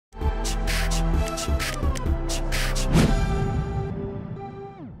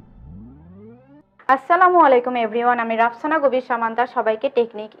আসসালামু আলাইকুম এভরিওয়ান, আমি রাফসানা গভীর সামান্তা সবাইকে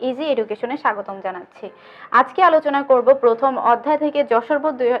টেকনিক ইজি এডুকেশনে স্বাগতম জানাচ্ছি। আজকে আলোচনা করব প্রথম অধ্যায় থেকে যশোর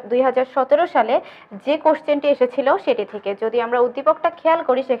বোর্ড 2017 সালে যে কোশ্চেনটি এসেছিল সেটি থেকে। যদি আমরা উদ্দীপকটা খেয়াল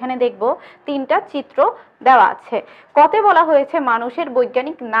করি সেখানে দেখব তিনটা চিত্র দেওয়া আছে। কতে বলা হয়েছে মানুষের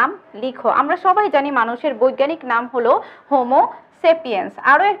বৈজ্ঞানিক নাম লিখো। আমরা সবাই জানি মানুষের বৈজ্ঞানিক নাম হলো হোমো সেপিয়েন্স।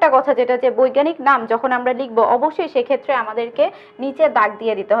 আরও একটা কথা যেটা যে বৈজ্ঞানিক নাম যখন আমরা লিখব অবশ্যই সেক্ষেত্রে আমাদেরকে নিচে দাগ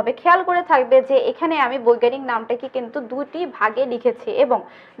দিয়ে দিতে হবে। খেয়াল করে থাকবে যে এখানে আমি বৈজ্ঞানিক নামটাকে কিন্তু দুটি ভাগে লিখেছি এবং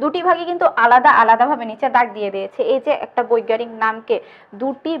দুটি ভাগে কিন্তু আলাদা আলাদাভাবে নিচে দাগ দিয়ে দিয়েছে। এই যে একটা বৈজ্ঞানিক নামকে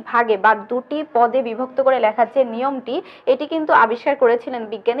দুটি ভাগে বা দুটি পদে বিভক্ত করে লেখার যে নিয়মটি, এটি কিন্তু আবিষ্কার করেছিলেন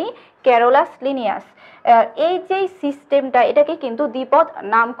বিজ্ঞানী ক্যারোলাস লিনিয়াস। এই যে সিস্টেমটা এটাকে কিন্তু দ্বিপদ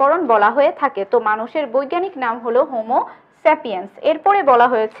নামকরণ বলা হয়ে থাকে। তো মানুষের বৈজ্ঞানিক নাম হলো হোমো স্যাপিয়েন্স। এরপরে বলা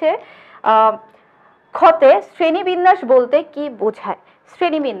হয়েছে খতে শ্রেণীবিন্যাস বলতে কি বোঝায়।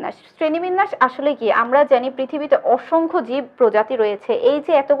 শ্রেণীবিন্যাস আসলে কি? আমরা জানি পৃথিবীতে অসংখ্য জীব প্রজাতি রয়েছে। এই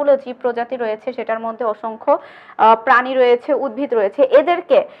যে এতগুলো জীব প্রজাতি রয়েছে সেটার মধ্যে অসংখ্য প্রাণী রয়েছে, উদ্ভিদ রয়েছে।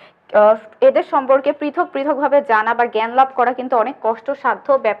 এদের সম্পর্কে পৃথক পৃথকভাবে জানা বা জ্ঞান লাভ করা কিন্তু অনেক কষ্টসাধ্য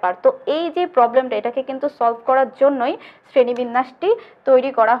ব্যাপার। তো এই যে প্রবলেমটা এটাকে কিন্তু সলভ করার জন্যই শ্রেণীবিন্যাসটি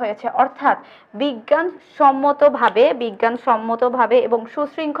তৈরি করা হয়েছে। অর্থাৎ বিজ্ঞানসম্মতভাবে এবং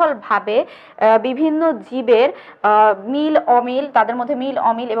সুশৃঙ্খলভাবে বিভিন্ন জীবের মিল অমিল, তাদের মধ্যে মিল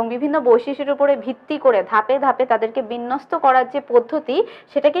অমিল এবং বিভিন্ন বৈশিষ্ট্যের উপরে ভিত্তি করে ধাপে ধাপে তাদেরকে বিন্যস্ত করার যে পদ্ধতি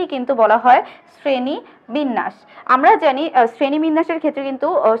সেটাকেই কিন্তু বলা হয় শ্রেণী বিন্যাস। আমরা জানি শ্রেণীবিন্যাসের ক্ষেত্রে কিন্তু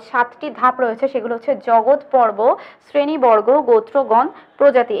 7টি ধাপ রয়েছে। সেগুলো হচ্ছে জগৎ, পর্ব, শ্রেণীবর্গ, গোত্রগণ,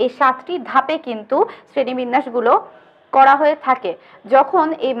 প্রজাতি। এই 7টি ধাপে কিন্তু শ্রেণীবিন্যাসগুলো করা হয়ে থাকে। যখন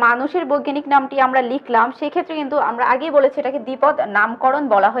এই মানুষের বৈজ্ঞানিক নামটি আমরা লিখলাম সেক্ষেত্রে কিন্তু আমরা আগেই বলেছি এটাকে দ্বিপদ নামকরণ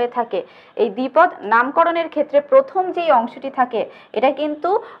বলা হয়ে থাকে। এই দ্বিপদ নামকরণের ক্ষেত্রে প্রথম যে অংশটি থাকে এটা কিন্তু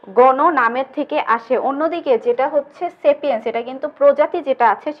গণ নামের থেকে আসে। অন্যদিকে যেটা হচ্ছে সেপিয়েন্স, এটা কিন্তু প্রজাতি যেটা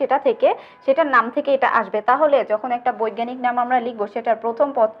আছে সেটার নাম থেকে এটা আসবে। তাহলে যখন একটা বৈজ্ঞানিক নাম আমরা লিখবো সেটার প্রথম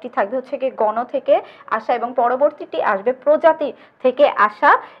পদটি থাকবে হচ্ছে কি গণ থেকে আসা এবং পরবর্তীটি আসবে প্রজাতি থেকে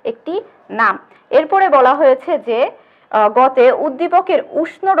আসা একটি নাম। এরপরে বলা হয়েছে যে গতে উদ্দীপকের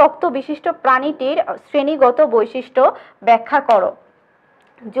উষ্ণ রক্ত বিশিষ্ট প্রাণীটির শ্রেণীগত বৈশিষ্ট্য ব্যাখ্যা করো।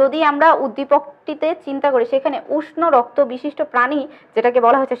 যদি আমরা উদ্দীপকটিতে চিন্তা করি সেখানে উষ্ণ রক্ত বিশিষ্ট প্রাণী যেটাকে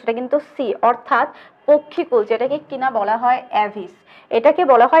বলা হয়েছে সেটা কিন্তু সি, অর্থাৎ পক্ষীকুল, যেটাকে কিনা বলা হয় অ্যাভিস। এটাকে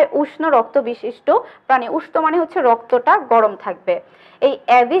বলা হয় উষ্ণ রক্ত বিশিষ্ট প্রাণী। উষ্ণ মানে হচ্ছে রক্তটা গরম থাকবে। এই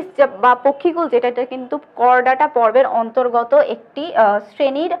অ্যাভিস বা পক্ষীকুল যেটা, এটা কিন্তু করডাটা পর্বের অন্তর্গত একটি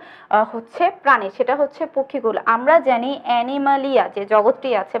শ্রেণীর হচ্ছে প্রাণী, সেটা হচ্ছে পক্ষীকুল। আমরা জানি অ্যানিমালিয়া যে জগৎটি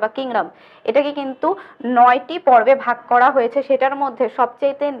আছে বা কিংডম, এটাকে কিন্তু 9টি পর্বে ভাগ করা হয়েছে। সেটার মধ্যে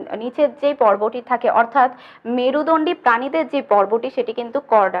সবচেয়ে নিচের যে পর্বটি থাকে অর্থাৎ মেরুদণ্ডী প্রাণীদের যে পর্বটি সেটি কিন্তু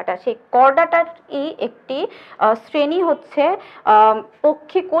করডাটা। সেই করডাটার একটি শ্রেণী হচ্ছে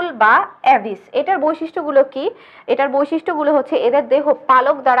পক্ষীকুল বা অ্যাভিস। এটার বৈশিষ্ট্যগুলো কি? এটার বৈশিষ্ট্যগুলো হচ্ছে এদের দেহ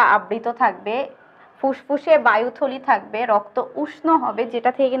পালক দ্বারা আবৃত থাকবে, ফুসফুসে বায়ুথলি থাকবে, রক্ত উষ্ণ হবে, যেটা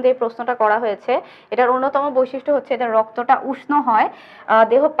থেকে কিন্তু এই প্রশ্নটা করা হয়েছে। এটার অন্যতম বৈশিষ্ট্য হচ্ছে এদের রক্তটা উষ্ণ হয়,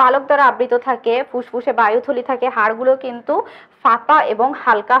 দেহ পালক দ্বারা আবৃত থাকে, ফুসফুসে বায়ুথলি থাকে, হাড়গুলো কিন্তু ফাঁপা এবং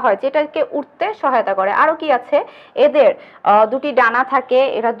হালকা হয়, যেটাকে উঠতে সহায়তা করে। আরো কি আছে? এদের দুটি ডানা থাকে,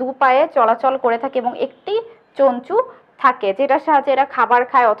 এরা দু পায়ে চলাচল করে থাকে এবং একটি চঞ্চু থাকে যেটার সাহায্যে এরা খাবার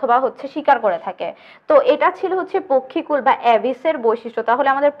খায় অথবা হচ্ছে শিকার করে থাকে। তো এটা ছিল হচ্ছে পক্ষীকুল বা অ্যাভিসের বৈশিষ্ট্য। তাহলে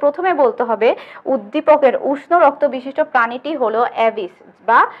আমাদের প্রথমে বলতে হবে উদ্দীপকের উষ্ণ রক্ত বিশিষ্ট প্রাণীটি হলো অ্যাভিস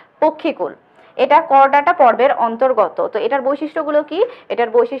বা পক্ষীকুল। এটা করডাটা পর্বের অন্তর্গত। তো এটার বৈশিষ্ট্যগুলো কি? এটার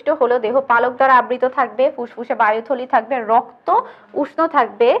বৈশিষ্ট্য হলো দেহ পালক দ্বারা আবৃত থাকবে, ফুসফুসে বায়ুথলি থাকবে, রক্ত উষ্ণ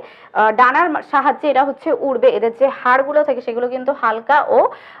থাকবে, ডানার সাহায্যে এরা হচ্ছে উড়বে, এদের যে হাড়গুলো থাকে সেগুলো কিন্তু হালকা ও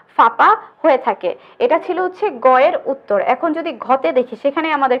ফাঁপা হয়ে থাকে। এটা ছিল হচ্ছে গ এর উত্তর। এখন যদি ঘতে দেখি সেখানে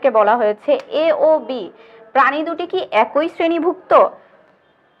আমাদেরকে বলা হয়েছে এ ও বি প্রাণী দুটি কি একই শ্রেণীভুক্ত?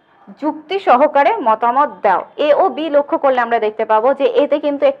 যুক্তি সহকারে মতামত দাও। এ ও বি লক্ষ্য করলে আমরা দেখতে পাবো যে এতে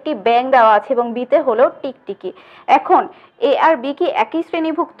কিন্তু একটি ব্যাঙ দেওয়া আছে এবং বিতে হলো টিকটিকি। এখন এ আর বি কি একই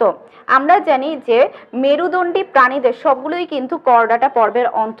শ্রেণীভুক্ত? আমরা জানি যে মেরুদণ্ডী প্রাণীদের সবগুলোই কিন্তু করডাটা পর্বের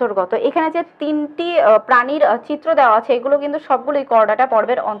অন্তর্গত। এখানে যে 3টি প্রাণীর চিত্র দেওয়া আছে এগুলো কিন্তু সবগুলোই করডাটা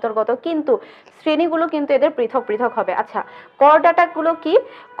পর্বের অন্তর্গত, কিন্তু শ্রেণীগুলো কিন্তু এদের পৃথক পৃথক হবে। আচ্ছা, করডাটাগুলো কি?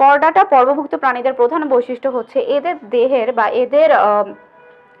 করডাটা পর্বভুক্ত প্রাণীদের প্রধান বৈশিষ্ট্য হচ্ছে এদের দেহের বা এদের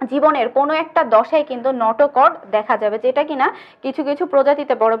জীবনের কোনো একটা দশায় কিন্তু নটোকর্ড দেখা যাবে, যেটা কিনা কিছু কিছু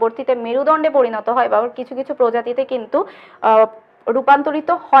প্রজাতিতে পরবর্তীতে মেরুদণ্ডে পরিণত হয় বা কিছু কিছু প্রজাতিতে কিন্তু রূপান্তরিত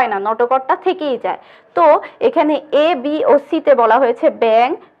হয় না, নটোকর্ডটা থেকেই যায়। তো এখানে এ বি ও সিতে বলা হয়েছে ব্যাঙ,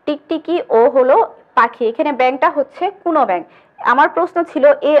 টিকটিকি ও হলো পাখি। এখানে ব্যাঙটা হচ্ছে কুনো ব্যাঙ, আমার প্রশ্ন ছিল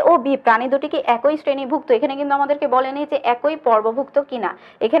এ ও বি প্রাণী দুটি কি একই শ্রেণীভুক্ত? এখানে কিন্তু আমাদেরকে বলেনি যে একই পর্বভুক্ত কিনা,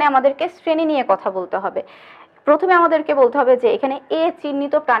 এখানে আমাদেরকে শ্রেণী নিয়ে কথা বলতে হবে। প্রথমে আমাদেরকে বলতে হবে যে এখানে এ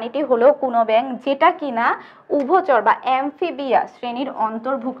চিহ্নিত প্রাণীটি হলো কোনো ব্যাঙ যেটা কিনা উভচর বা অ্যামফিবিয়া শ্রেণীর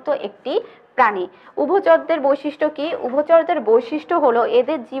অন্তর্ভুক্ত একটি প্রাণী। উভচরদের বৈশিষ্ট্য কি? উভচরদের বৈশিষ্ট্য হলো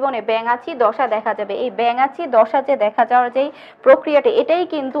এদের জীবনে ব্যাঙাচি দশা দেখা যাবে। এই ব্যাঙাচি দশা যে দেখা যাওয়ার যেই প্রক্রিয়াটি, এটাই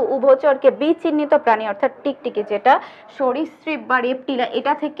কিন্তু উভচরকে বিচিহ্নিত প্রাণী অর্থাৎ টিকটিকি, যেটা সরীসৃপ বা রেপটিলা,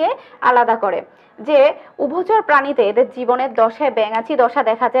 এটা থেকে আলাদা করে। যে উভচর প্রাণীতে এদের জীবনের দশায় ব্যাঙাচি দশা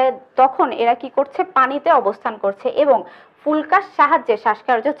দেখা যায়, তখন এরা কি করছে? পানিতে অবস্থান করছে এবং ফুলকার সাহায্যে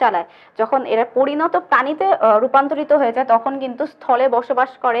শ্বাসকার্য চালায়। যখন এরা পরিণত প্রাণীতে রূপান্তরিত হয়ে যায় তখন কিন্তু স্থলে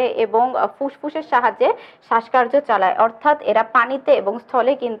বসবাস করে এবং ফুসফুসের সাহায্যে শ্বাসকার্য চালায়, অর্থাৎ এরা পানিতে এবং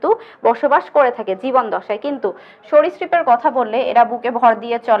স্থলে কিন্তু বসবাস করে থাকে জীবন দশায়। কিন্তু সরীসৃপের কথা বললে এরা বুকে ভর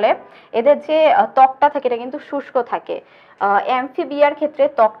দিয়ে চলে, এদের যে ত্বকটা থাকে এটা কিন্তু শুষ্ক থাকে। অ্যামফিবিয়ার ক্ষেত্রে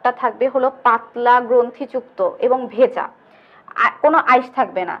ত্বকটা থাকবে হলো পাতলা গ্রন্থিযুক্ত এবং ভেজা, কোনো আইস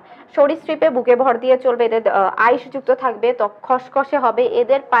থাকবে না। সরীসৃপে বুকে ভর দিয়ে চলবে, এদের আইসযুক্ত থাকবে, ত্বক খসখসে হবে,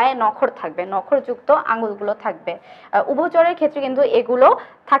 এদের পায়ে নখর থাকবে, নখরযুক্ত আঙুলগুলো থাকবে। উভচরের ক্ষেত্রে কিন্তু এগুলো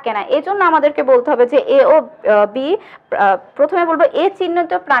থাকে না। এজন্য আমাদেরকে বলতে হবে যে এ ও বি। প্রথমে বলবো এ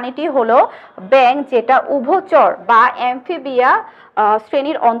চিহ্নিত প্রাণীটি হলো ব্যাঙ যেটা উভচর বা অ্যামফিবিয়া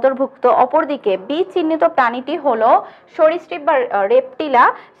শ্রেণীর অন্তর্ভুক্ত। অপরদিকে বি চিহ্নিত প্রাণীটি হলো সরীসৃপ বা রেপটিলা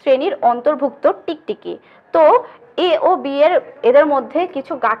শ্রেণীর অন্তর্ভুক্ত টিকটিকি। তো এ ও বি এর এদের মধ্যে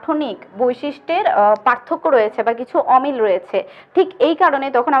কিছু গাঠনিক বৈশিষ্ট্যের পার্থক্য রয়েছে বা কিছু অমিল রয়েছে। ঠিক এই কারণে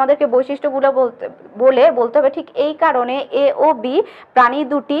তখন আমাদেরকে বৈশিষ্ট্যগুলো বলতে হবে ঠিক এই কারণে এ ও বি প্রাণী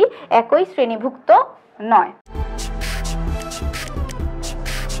দুটি একই শ্রেণীভুক্ত নয়।